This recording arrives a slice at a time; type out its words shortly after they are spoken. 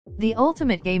The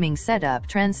ultimate gaming setup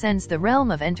transcends the realm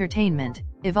of entertainment,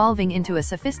 evolving into a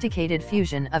sophisticated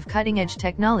fusion of cutting-edge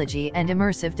technology and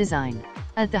immersive design.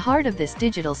 At the heart of this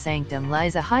digital sanctum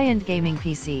lies a high-end gaming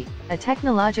PC, a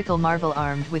technological marvel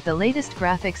armed with the latest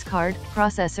graphics card,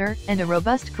 processor, and a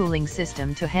robust cooling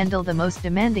system to handle the most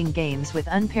demanding games with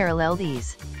unparalleled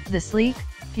ease. The sleek,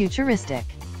 futuristic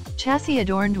chassis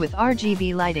adorned with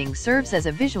RGB lighting serves as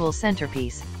a visual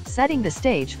centerpiece, setting the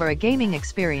stage for a gaming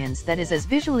experience that is as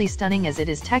visually stunning as it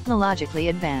is technologically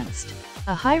advanced.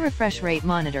 A high refresh rate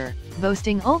monitor,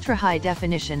 boasting ultra-high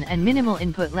definition and minimal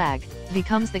input lag,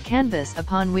 becomes the canvas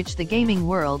upon which the gaming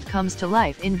world comes to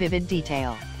life in vivid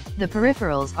detail. The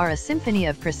peripherals are a symphony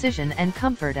of precision and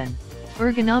comfort, an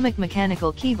ergonomic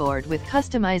mechanical keyboard with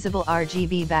customizable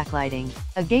RGB backlighting,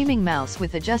 a gaming mouse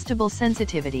with adjustable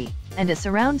sensitivity, and a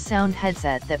surround sound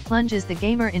headset that plunges the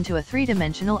gamer into a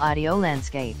three-dimensional audio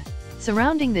landscape.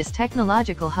 Surrounding this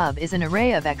technological hub is an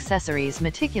array of accessories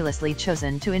meticulously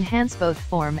chosen to enhance both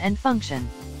form and function.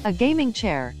 A gaming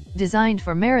chair, designed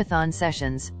for marathon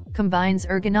sessions, combines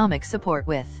ergonomic support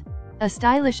with a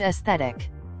stylish aesthetic.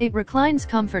 It reclines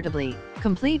comfortably,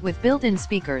 complete with built-in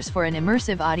speakers for an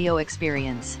immersive audio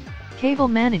experience. Cable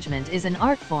management is an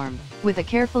art form, with a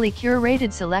carefully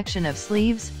curated selection of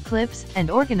sleeves, clips,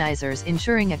 and organizers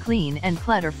ensuring a clean and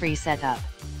clutter-free setup.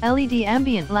 LED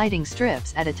ambient lighting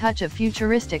strips add a touch of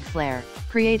futuristic flair,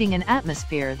 creating an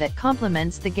atmosphere that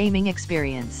complements the gaming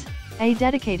experience. A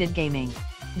dedicated gaming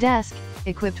desk,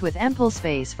 equipped with ample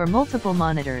space for multiple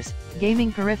monitors,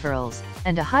 gaming peripherals,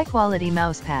 and a high-quality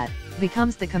mousepad,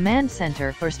 becomes the command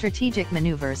center for strategic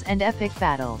maneuvers and epic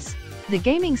battles. The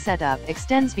gaming setup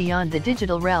extends beyond the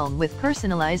digital realm with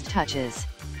personalized touches.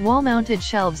 Wall-mounted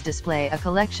shelves display a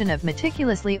collection of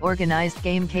meticulously organized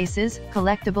game cases,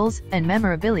 collectibles, and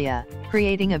memorabilia,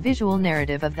 creating a visual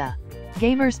narrative of the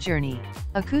gamer's journey.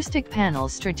 Acoustic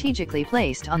panels strategically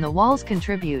placed on the walls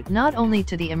contribute not only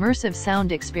to the immersive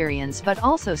sound experience but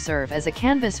also serve as a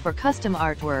canvas for custom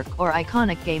artwork or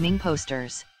iconic gaming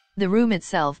posters. The room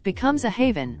itself becomes a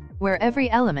haven, where every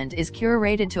element is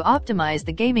curated to optimize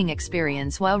the gaming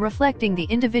experience while reflecting the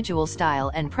individual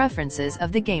style and preferences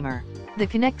of the gamer. The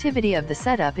connectivity of the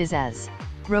setup is as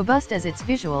robust as its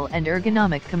visual and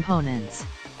ergonomic components.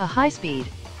 A high-speed,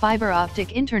 fiber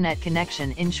optic internet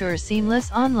connection ensures seamless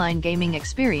online gaming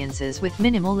experiences with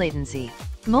minimal latency.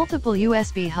 Multiple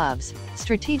USB hubs,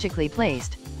 strategically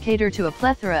placed, cater to a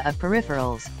plethora of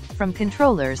peripherals, from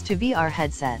controllers to VR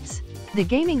headsets. The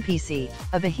gaming PC,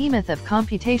 a behemoth of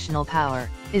computational power,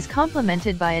 is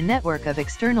complemented by a network of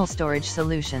external storage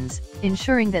solutions,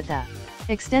 ensuring that the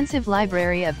extensive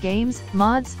library of games,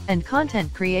 mods, and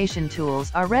content creation tools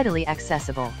are readily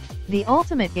accessible. The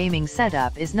ultimate gaming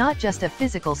setup is not just a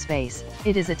physical space,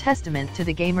 it is a testament to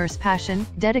the gamer's passion,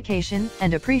 dedication,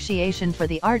 and appreciation for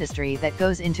the artistry that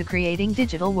goes into creating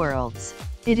digital worlds.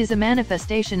 It is a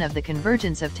manifestation of the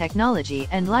convergence of technology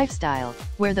and lifestyle,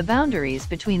 where the boundaries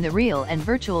between the real and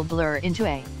virtual blur into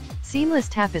a seamless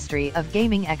tapestry of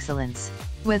gaming excellence.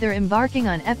 Whether embarking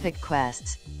on epic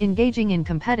quests, engaging in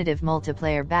competitive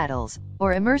multiplayer battles,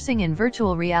 or immersing in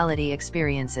virtual reality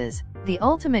experiences, the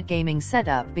ultimate gaming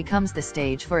setup becomes the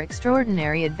stage for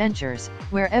extraordinary adventures,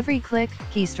 where every click,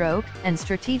 keystroke, and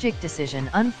strategic decision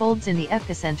unfolds in the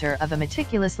epicenter of a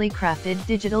meticulously crafted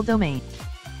digital domain.